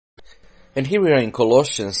And here we are in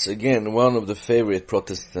Colossians, again, one of the favorite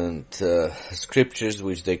Protestant scriptures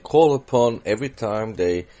which they call upon every time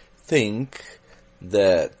they think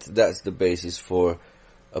that that's the basis for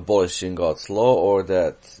abolishing God's law, or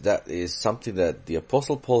that is something that the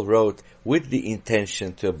Apostle Paul wrote with the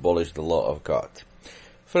intention to abolish the law of God.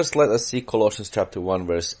 First, let us see Colossians chapter 1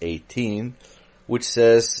 verse 18, which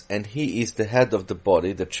says, "And he is the head of the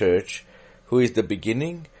body, the church, who is the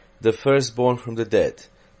beginning, the firstborn from the dead,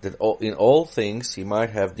 that in all things he might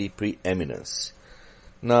have the preeminence."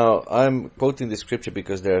 Now, I'm quoting this scripture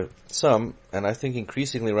because there are some, and I think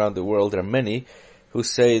increasingly around the world, there are many who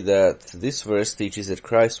say that this verse teaches that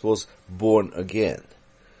Christ was born again.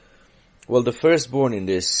 Well, the firstborn in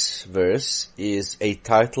this verse is a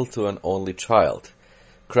title to an only child.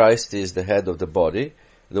 Christ is the head of the body,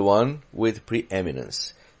 the one with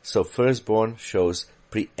preeminence. So firstborn shows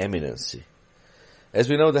preeminency. As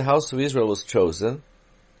we know, the house of Israel was chosen.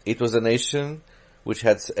 It was a nation which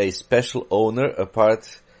had a special owner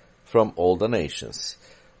apart from all the nations.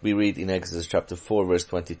 We read in Exodus chapter 4 verse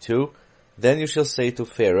 22, "Then you shall say to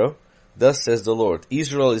Pharaoh, thus says the Lord,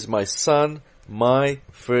 Israel is my son, my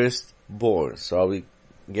firstborn." So are we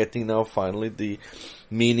getting now finally the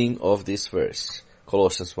meaning of this verse?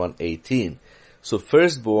 Colossians 1:18. So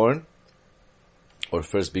firstborn or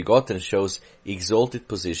first begotten shows exalted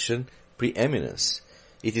position, preeminence.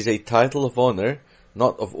 It is a title of honor,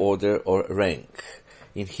 not of order or rank.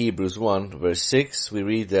 In Hebrews 1 verse 6 we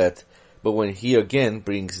read that, "But when he again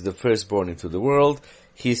brings the firstborn into the world,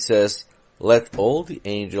 he says, let all the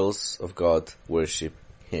angels of God worship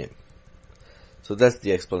him." So that's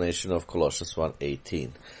the explanation of Colossians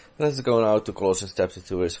 1:18. Let's go now to Colossians chapter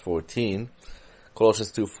 2 verse 14.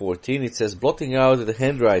 Colossians 2:14, it says, "Blotting out the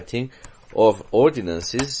handwriting of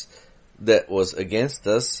ordinances that was against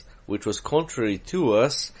us, which was contrary to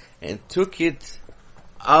us, and took it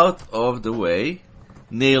out of the way,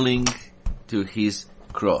 nailing to his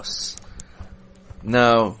cross."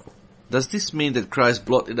 Now, does this mean that Christ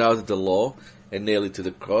blotted out the law and nailed it to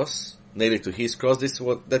the cross? Nailed it to his cross?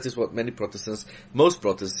 That is what many Protestants, most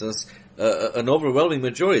Protestants, an overwhelming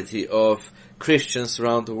majority of Christians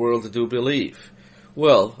around the world do believe.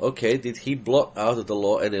 Well, okay, did he blot out the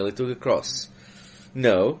law and nail it to the cross?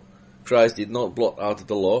 No, Christ did not blot out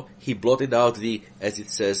the law. He blotted out the, as it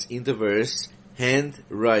says in the verse,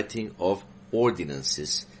 handwriting of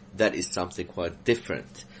ordinances. That is something quite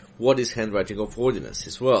different. What is handwriting of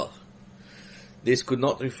ordinances? Well, this could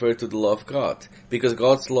not refer to the law of God, because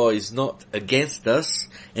God's law is not against us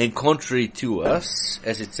and contrary to us,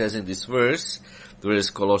 as it says in this verse. There is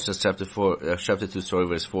Colossians chapter 2,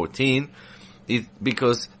 verse 14.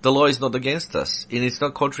 Because the law is not against us, and it's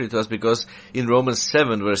not contrary to us, because in Romans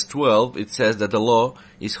 7 verse 12 it says that the law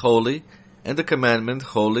is holy, and the commandment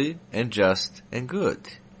holy and just and good.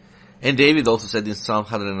 And David also said in Psalm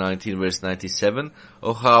 119 verse 97,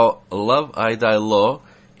 "Oh, how love I thy law,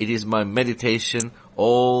 it is my meditation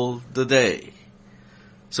all the day."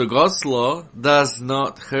 So God's law does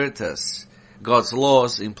not hurt us. God's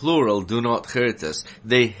laws in plural do not hurt us.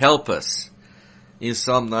 They help us. In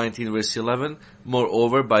Psalm 19 verse 11,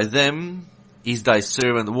 "Moreover, by them is thy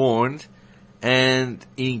servant warned, and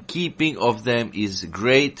in keeping of them is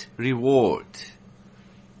great reward."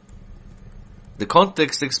 The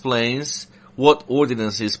context explains what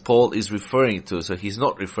ordinances Paul is referring to. So he's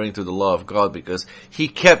not referring to the law of God, because he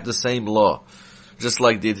kept the same law, just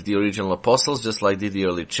like did the original apostles, just like did the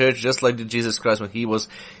early church, just like did Jesus Christ when he was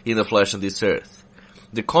in the flesh on this earth.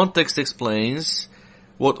 The context explains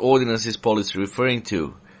what ordinances Paul is referring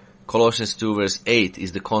to. Colossians 2 verse 8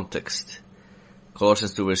 is the context.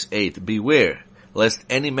 Colossians 2 verse 8, "Beware, lest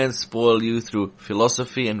any man spoil you through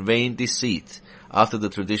philosophy and vain deceit, after the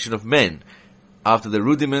tradition of men, after the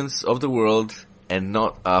rudiments of the world, and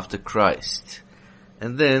not after Christ."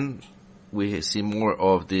 And then we see more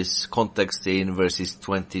of this context in verses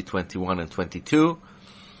 20, 21, and 22.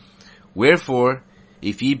 "Wherefore,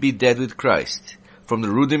 if ye be dead with Christ, from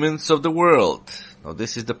the rudiments of the world," now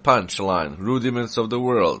this is the punchline, rudiments of the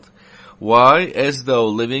world, "why, as though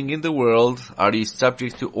living in the world, are ye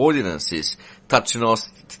subject to ordinances, touch not,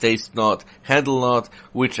 taste not, handle not,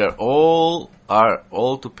 which are all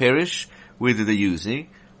to perish with the using,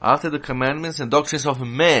 after the commandments and doctrines of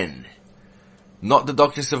men." Not the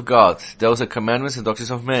doctrines of God. Those are commandments and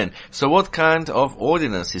doctrines of men. So what kind of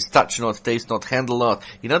ordinances? Touch not, taste not, handle not.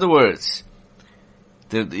 In other words,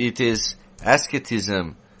 it is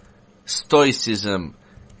asceticism, stoicism,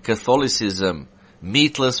 Catholicism,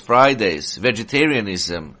 meatless Fridays,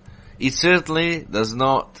 vegetarianism. It certainly does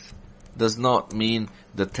not mean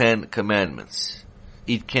the 10 Commandments.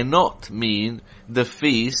 It cannot mean the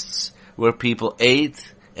feasts where people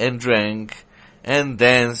ate and drank and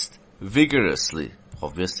danced vigorously.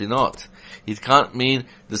 Obviously not. It can't mean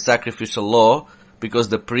the sacrificial law, because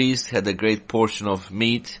the priest had a great portion of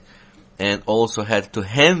meat and also had to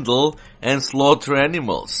handle and slaughter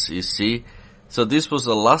animals, you see. So this was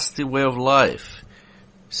a lusty way of life.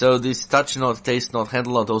 So this touch not, taste not,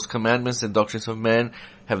 handle not, those commandments and doctrines of men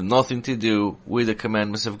have nothing to do with the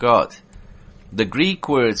commandments of God. The Greek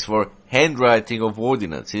words for handwriting of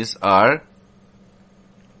ordinances are,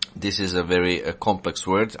 this is a very complex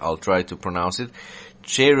word, I'll try to pronounce it,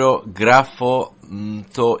 cherographo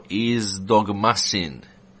to is dogmasin.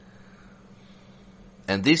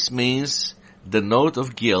 And this means the note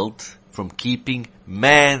of guilt from keeping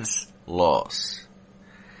man's laws.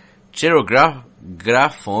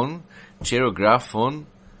 Cherographon,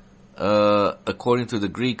 according to the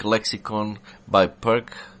Greek lexicon by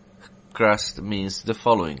Parkhurst, means the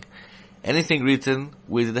following: anything written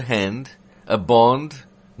with the hand, a bond,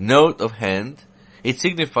 note of hand. It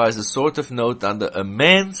signifies a sort of note under a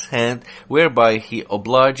man's hand whereby he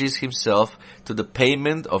obliges himself to the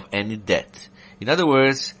payment of any debt. In other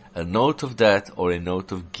words, a note of debt or a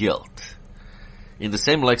note of guilt. In the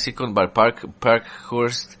same lexicon by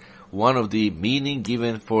Parkhurst, one of the meaning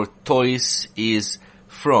given for tois is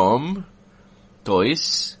from,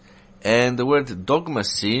 tois, and the word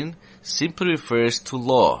dogmasin simply refers to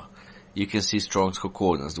law. You can see Strong's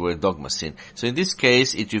Concordance, the word dogmasin. So in this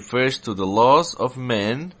case, it refers to the laws of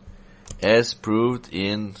men as proved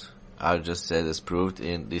in, I just said as proved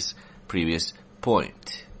in this previous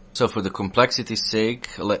point. So for the complexity's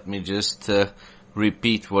sake, let me just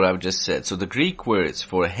repeat what I've just said. So the Greek words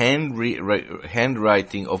for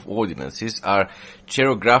handwriting of ordinances are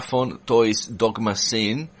cherographon tois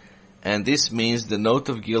dogmasin, and this means the note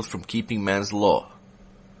of guilt from keeping man's law,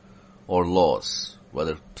 or laws,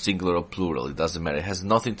 whether singular or plural, it doesn't matter. It has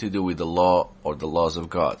nothing to do with the law or the laws of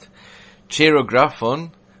God.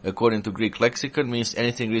 Cherographon, according to Greek lexicon, means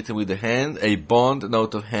anything written with the hand, a bond,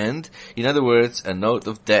 note of hand. In other words, a note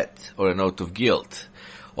of debt or a note of guilt.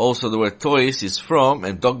 Also, the word tois is from,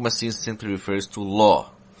 and dogmasin simply refers to law.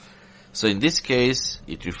 So in this case,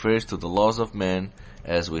 it refers to the laws of man,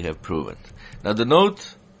 as we have proven. Now, the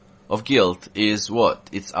note of guilt is what?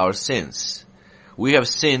 It's our sins. We have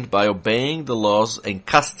sinned by obeying the laws and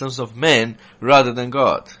customs of men rather than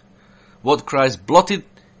God. What Christ blotted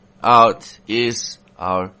out is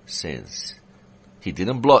our sins. He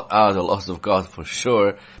didn't blot out the laws of God for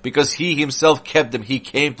sure, because He Himself kept them. He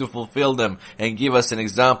came to fulfill them and give us an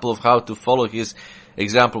example of how to follow His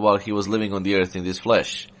example while He was living on the earth in this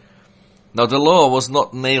flesh. Now the law was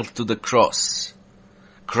not nailed to the cross.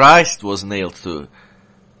 Christ was nailed to.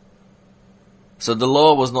 So the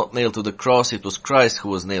law was not nailed to the cross, it was Christ who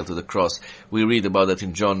was nailed to the cross. We read about that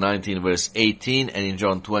in John 19 verse 18 and in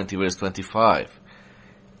John 20 verse 25.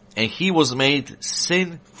 And He was made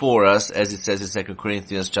sin for us, as it says in 2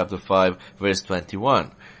 Corinthians chapter 5 verse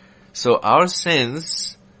 21. So our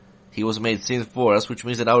sins, He was made sin for us, which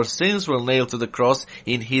means that our sins were nailed to the cross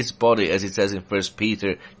in His body, as it says in 1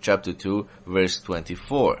 Peter chapter 2 verse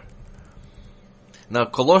 24. Now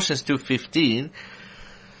Colossians 2:15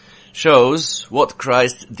 shows what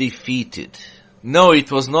Christ defeated. No, it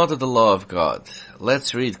was not the law of God.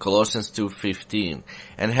 Let's read Colossians 2:15.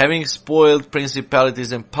 And having spoiled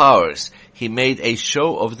principalities and powers, He made a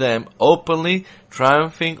show of them openly,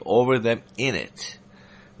 triumphing over them in it.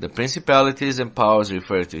 The principalities and powers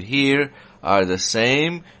referred to here are the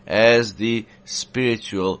same as the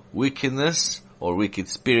spiritual wickedness or wicked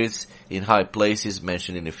spirits in high places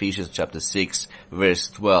mentioned in Ephesians chapter 6 verse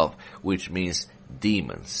 12, which means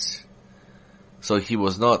demons. So He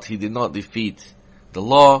did not defeat the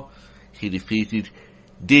law, He defeated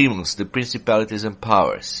demons, the principalities and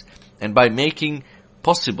powers. And by making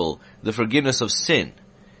possible the forgiveness of sin,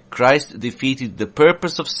 Christ defeated the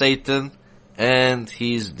purpose of Satan and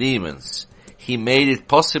his demons. He made it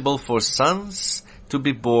possible for sons to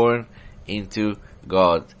be born into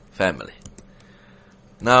God's family.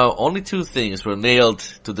 Now, only two things were nailed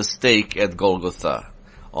to the stake at Golgotha.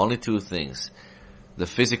 Only two things. The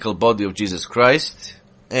physical body of Jesus Christ,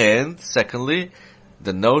 and secondly,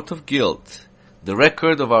 the note of guilt, the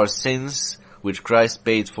record of our sins which Christ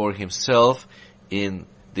paid for Himself in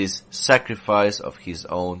this sacrifice of His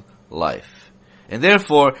own life. And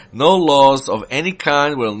therefore, no laws of any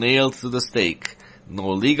kind were nailed to the stake, no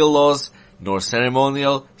legal laws, nor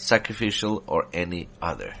ceremonial, sacrificial, or any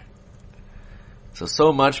other.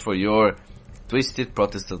 So much for your twisted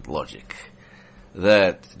Protestant logic.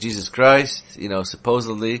 That Jesus Christ,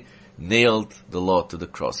 supposedly nailed the law to the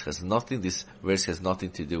cross. This verse has nothing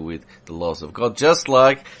to do with the laws of God, just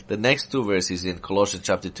like the next two verses in Colossians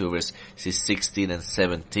chapter 2 verses 16 and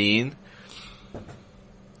 17.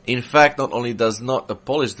 In fact, not only does not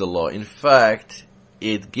abolish the law, in fact,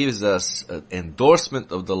 it gives us an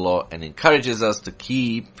endorsement of the law and encourages us to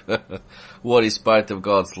keep what is part of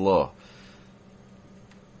God's law.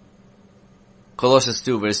 Colossians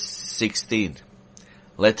 2 verse 16.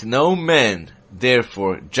 Let no man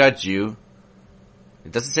therefore judge you.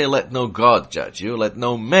 It doesn't say let no God judge you. Let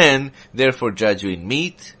no man therefore judge you in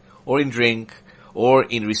meat or in drink or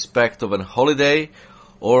in respect of an holiday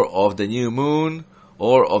or of the new moon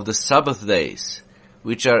or of the Sabbath days,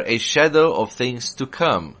 which are a shadow of things to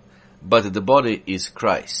come, but the body is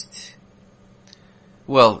Christ.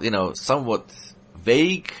 Well, somewhat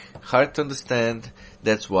vague, hard to understand.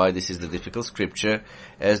 That's why this is the difficult scripture.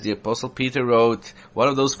 As the Apostle Peter wrote, one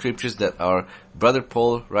of those scriptures that our brother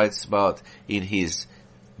Paul writes about in his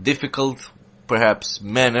difficult, perhaps,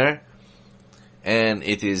 manner, and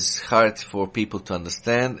it is hard for people to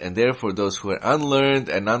understand, and therefore those who are unlearned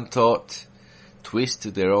and untaught twist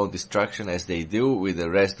to their own destruction as they do with the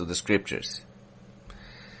rest of the scriptures.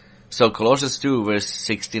 So Colossians 2 verse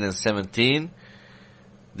 16 and 17,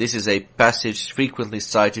 this is a passage frequently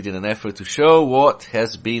cited in an effort to show what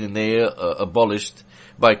has been abolished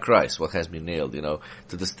by Christ, what has been nailed,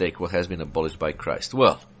 to the stake, what has been abolished by Christ.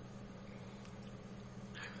 Well,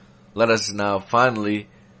 let us now finally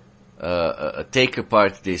take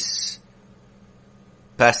apart this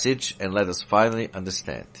passage and let us finally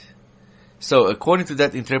understand. So, according to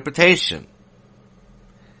that interpretation,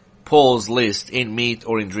 Paul's list in meat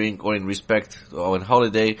or in drink or in respect of a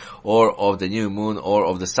holiday or of the new moon or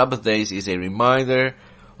of the Sabbath days is a reminder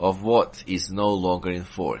of what is no longer in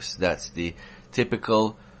force. That's the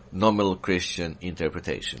typical nominal Christian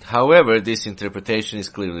interpretation. However, this interpretation is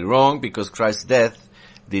clearly wrong because Christ's death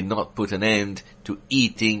did not put an end to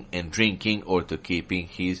eating and drinking or to keeping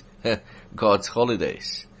his God's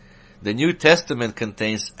holidays. The New Testament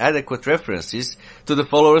contains adequate references to the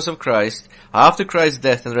followers of Christ after Christ's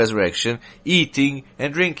death and resurrection, eating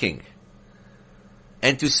and drinking.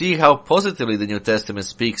 And to see how positively the New Testament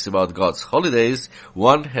speaks about God's holidays,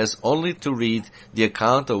 one has only to read the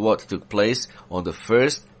account of what took place on the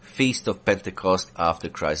first feast of Pentecost after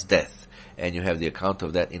Christ's death. And you have the account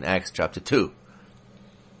of that in Acts chapter 2.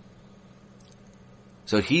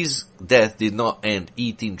 So his death did not end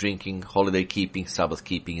eating, drinking, holiday keeping, Sabbath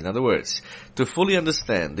keeping. In other words, to fully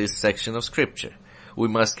understand this section of Scripture, we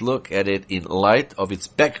must look at it in light of its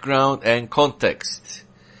background and context.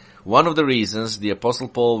 One of the reasons the Apostle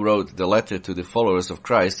Paul wrote the letter to the followers of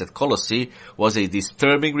Christ at Colossae was a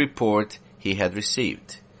disturbing report he had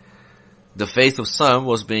received. The faith of some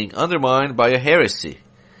was being undermined by a heresy.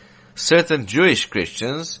 Certain Jewish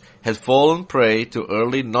Christians had fallen prey to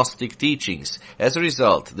early Gnostic teachings. As a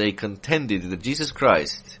result, they contended that Jesus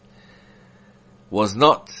Christ was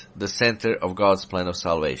not the center of God's plan of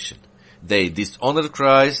salvation. They dishonored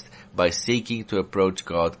Christ by seeking to approach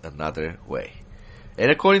God another way.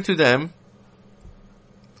 And according to them,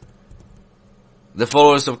 the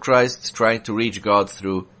followers of Christ trying to reach God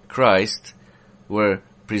through Christ were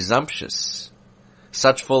presumptuous.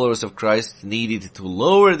 Such followers of Christ needed to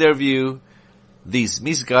lower their view, these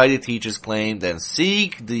misguided teachers claimed, and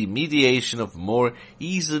seek the mediation of more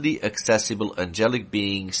easily accessible angelic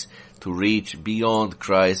beings to reach beyond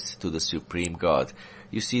Christ to the supreme God.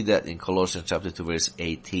 You see that in Colossians chapter 2 verse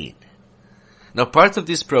 18. Now part of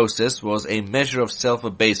this process was a measure of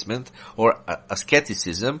self-abasement or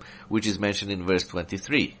asceticism, which is mentioned in verse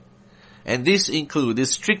 23. And this included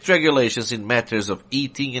strict regulations in matters of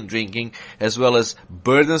eating and drinking, as well as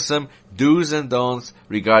burdensome do's and don'ts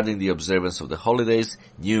regarding the observance of the holidays,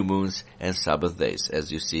 new moons, and Sabbath days,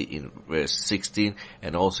 as you see in verse 16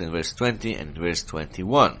 and also in verse 20 and verse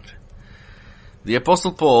 21. The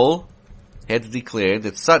Apostle Paul had declared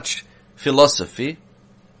that such philosophy,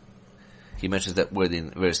 he mentions that word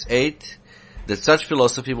in verse 8, that such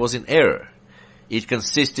philosophy was in error. It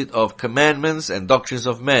consisted of commandments and doctrines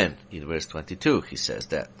of men. In verse 22, he says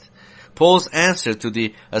that. Paul's answer to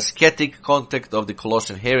the ascetic conduct of the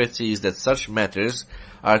Colossian heresy is that such matters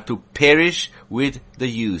are to perish with the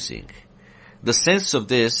using. The sense of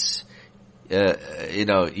this,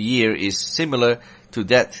 year is similar to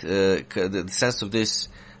that, the sense of this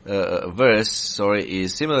verse,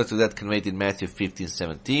 is similar to that conveyed in Matthew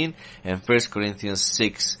 15:17 and 1 Corinthians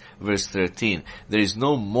 6 verse 13. There is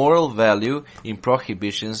no moral value in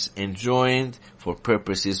prohibitions enjoined for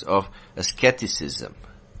purposes of asceticism.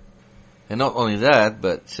 And not only that,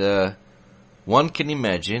 but one can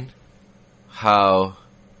imagine how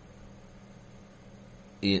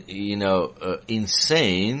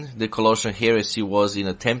insane the Colossian heresy was in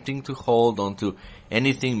attempting to hold on to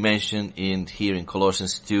anything mentioned here in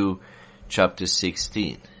Colossians 2, chapter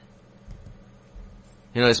 16.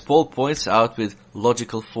 As Paul points out with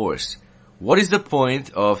logical force, what is the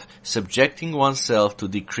point of subjecting oneself to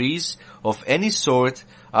decrees of any sort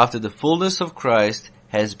after the fullness of Christ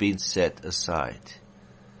has been set aside?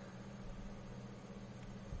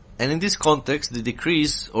 And in this context, the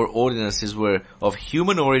decrees or ordinances were of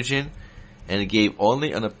human origin and gave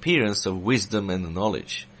only an appearance of wisdom and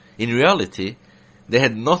knowledge. In reality, they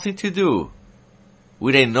had nothing to do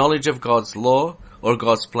with a knowledge of God's law or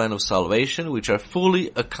God's plan of salvation, which are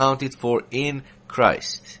fully accounted for in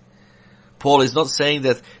Christ. Paul is not saying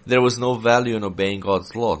that there was no value in obeying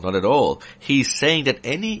God's law, not at all. He is saying that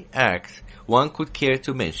any act one could care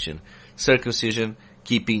to mention, circumcision,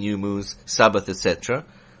 keeping new moons, Sabbath, etc.,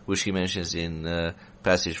 which he mentions in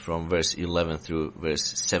passage from verse 11 through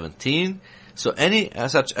verse 17. So any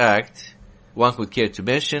such act one could care to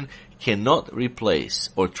mention cannot replace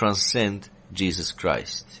or transcend Jesus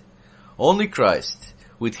Christ. Only Christ,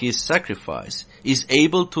 with his sacrifice, is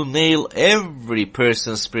able to nail every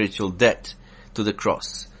person's spiritual debt to the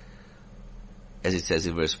cross, as it says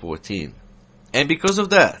in verse 14. And because of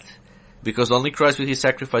that, because only Christ with his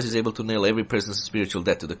sacrifice is able to nail every person's spiritual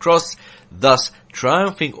debt to the cross, thus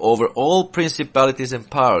triumphing over all principalities and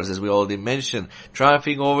powers, as we already mentioned,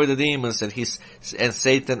 triumphing over the demons and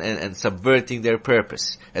Satan and subverting their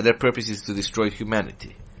purpose. And their purpose is to destroy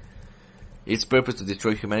humanity. Its purpose to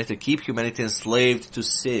destroy humanity, to keep humanity enslaved to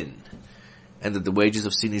sin. And that the wages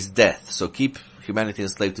of sin is death. So keep humanity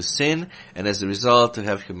enslaved to sin, and as a result to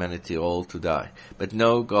have humanity all to die. But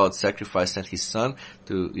no, God sacrificed, sent his son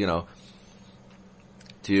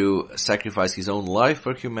to sacrifice his own life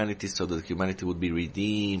for humanity so that humanity would be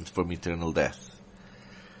redeemed from eternal death.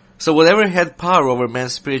 So whatever had power over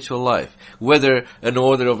man's spiritual life, whether an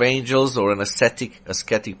order of angels or an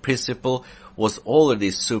ascetic principle, was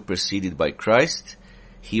already superseded by Christ.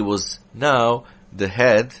 He was now the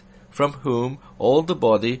head from whom all the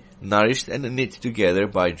body, nourished and knit together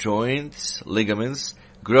by joints, ligaments,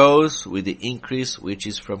 grows with the increase which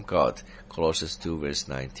is from God. Colossians 2 verse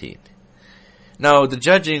 19. Now, the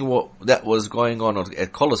judging that was going on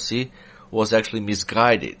at Colossae was actually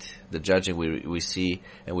misguided. The judging we see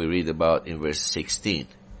and we read about in verse 16.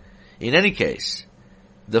 In any case,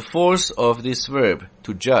 the force of this verb,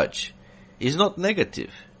 to judge, is not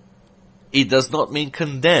negative. It does not mean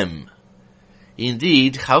condemn.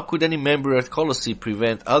 Indeed, how could any member at Colossae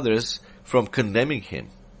prevent others from condemning him?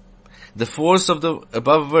 The force of the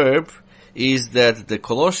above verb is that the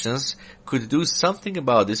Colossians could do something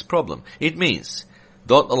about this problem. It means,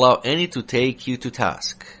 don't allow any to take you to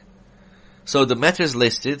task. So the matters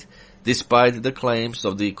listed, despite the claims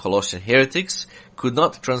of the Colossian heretics, could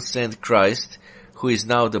not transcend Christ, who is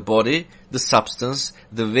now the body, the substance,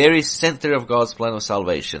 the very center of God's plan of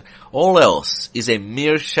salvation. All else is a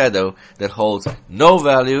mere shadow that holds no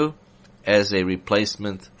value as a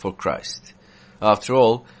replacement for Christ. After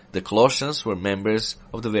all, the Colossians were members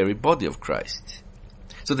of the very body of Christ.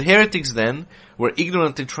 So the heretics then were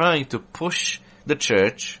ignorantly trying to push the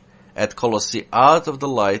church at Colossae out of the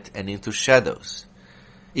light and into shadows.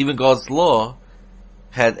 Even God's law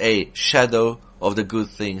had a shadow of the good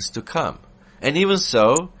things to come. And even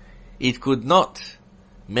so, it could not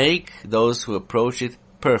make those who approach it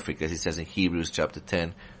perfect, as it says in Hebrews chapter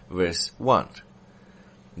 10, verse 1.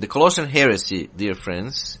 The Colossian heresy, dear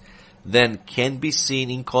friends, then can be seen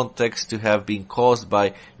in context to have been caused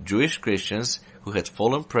by Jewish Christians who had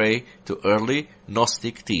fallen prey to early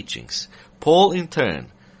Gnostic teachings. Paul, in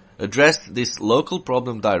turn, addressed this local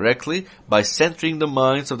problem directly by centering the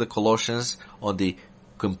minds of the Colossians on the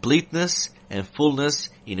completeness and fullness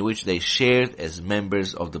in which they shared as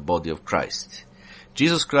members of the body of Christ.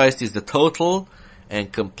 Jesus Christ is the total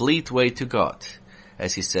and complete way to God,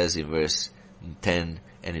 as he says in verse 10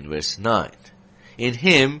 and in verse 9. In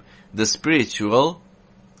him, the spiritual,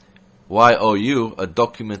 YOU, a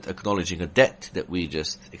document acknowledging a debt that we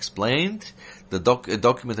just explained, a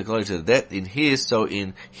document acknowledging a debt in his, so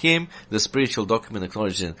in him, the spiritual document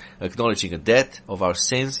acknowledging a debt of our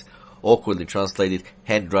sins, awkwardly translated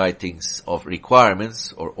handwritings of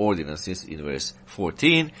requirements or ordinances in verse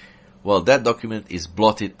 14, well, that document is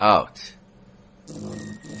blotted out.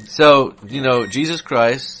 So, Jesus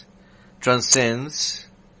Christ transcends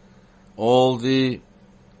all the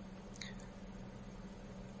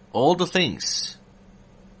things.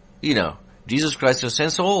 Jesus Christ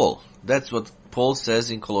transcends all. That's what Paul says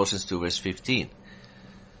in Colossians 2 verse 15.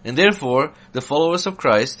 And therefore, the followers of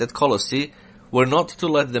Christ at Colossae were not to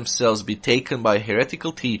let themselves be taken by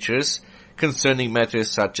heretical teachers concerning matters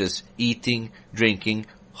such as eating, drinking,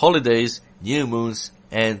 holidays, new moons,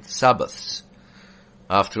 and Sabbaths.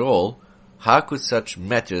 After all, how could such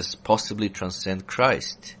matters possibly transcend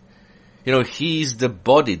Christ? He is the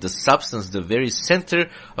body, the substance, the very center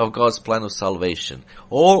of God's plan of salvation.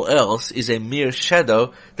 All else is a mere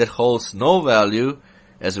shadow that holds no value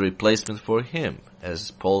as a replacement for Him, as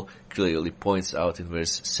Paul clearly points out in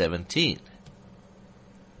verse 17.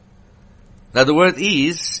 Now the word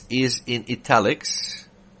is in italics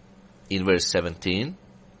in verse 17.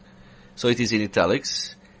 So it is in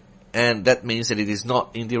italics, and that means that it is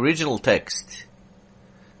not in the original text.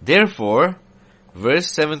 Therefore,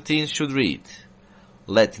 verse 17 should read,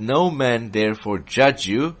 "Let no man therefore judge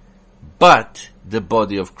you, but the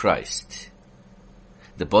body of Christ."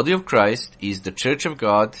 The body of Christ is the church of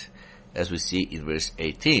God, as we see in verse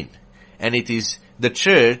 18. And it is the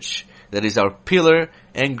church that is our pillar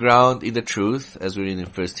and ground in the truth, as we read in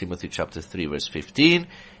 1 Timothy chapter 3, verse 15.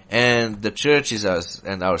 And the church is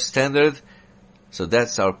our standard. So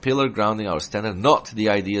that's our pillar, grounding our standard, not the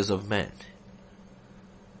ideas of men.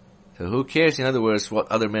 So who cares, in other words,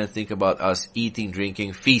 what other men think about us eating,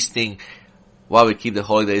 drinking, feasting, while we keep the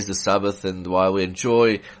holidays, the Sabbath, and while we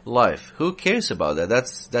enjoy life? Who cares about that?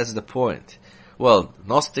 That's the point. Well,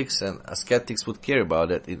 Gnostics and ascetics would care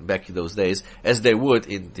about it back in those days, as they would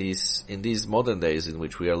in these modern days in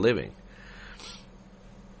which we are living.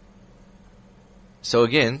 So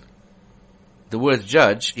again, the word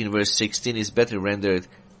judge in verse 16 is better rendered,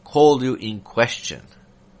 call you in question.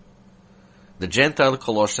 The Gentile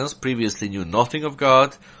Colossians previously knew nothing of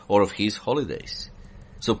God or of His holidays.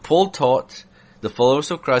 So Paul taught the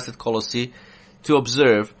followers of Christ at Colossae to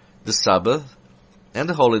observe the Sabbath and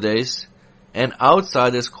the holidays, and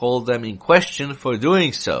outsiders called them in question for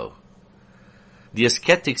doing so. The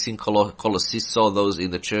ascetics in Colossae saw those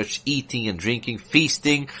in the church eating and drinking,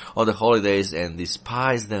 feasting on the holidays, and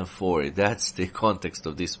despised them for it. That's the context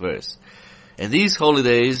of this verse. And these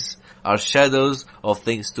holidays are shadows of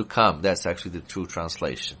things to come. That's actually the true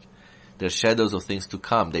translation. They're shadows of things to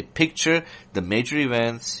come. They picture the major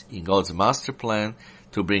events in God's master plan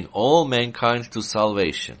to bring all mankind to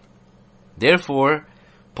salvation. Therefore,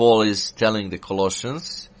 Paul is telling the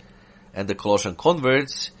Colossians and the Colossian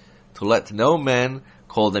converts to let no man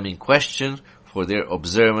call them in question for their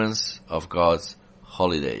observance of God's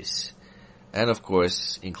holidays. And of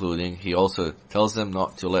course, he also tells them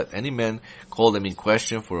not to let any man call them in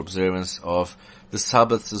question for observance of the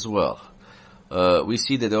Sabbaths as well. We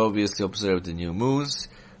see that they obviously observe the new moons.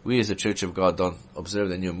 We as the Church of God don't observe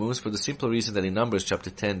the new moons for the simple reason that in Numbers chapter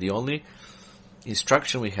 10, the only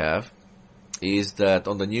instruction we have is that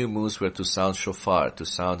on the new moons we're to sound shofar, to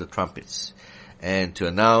sound the trumpets, and to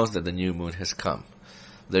announce that the new moon has come.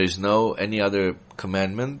 There is no any other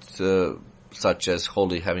commandment, such as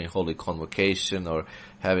having holy convocation or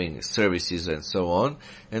having services and so on.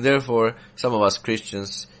 And therefore, some of us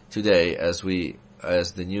Christians today, as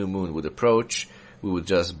the new moon would approach, we would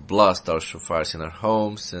just blast our shofars in our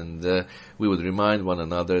homes, and we would remind one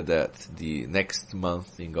another that the next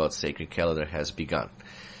month in God's sacred calendar has begun.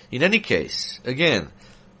 In any case, again,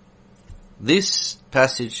 this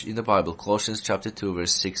passage in the Bible, Colossians chapter 2,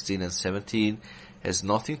 verse 16 and 17, has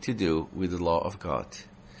nothing to do with the law of God,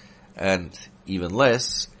 and even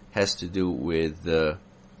less has to do with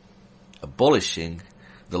abolishing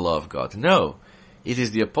the law of God. No, it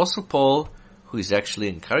is the Apostle Paul who is actually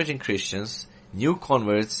encouraging Christians, new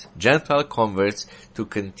converts, Gentile converts, to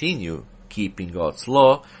continue keeping God's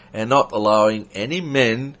law and not allowing any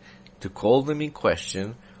men to call them in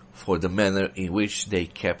question for the manner in which they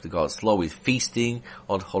kept God's law, with feasting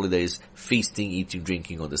on holidays, feasting, eating,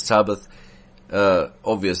 drinking on the Sabbath,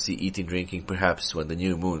 obviously eating, drinking perhaps when the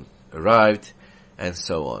new moon arrived, and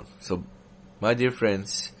so on. So, my dear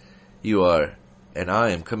friends, you are and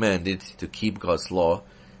I am commanded to keep God's law,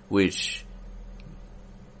 which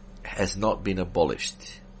has not been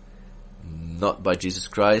abolished, not by Jesus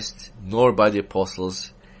Christ, nor by the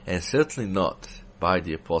apostles, and certainly not by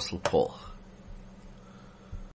the Apostle Paul.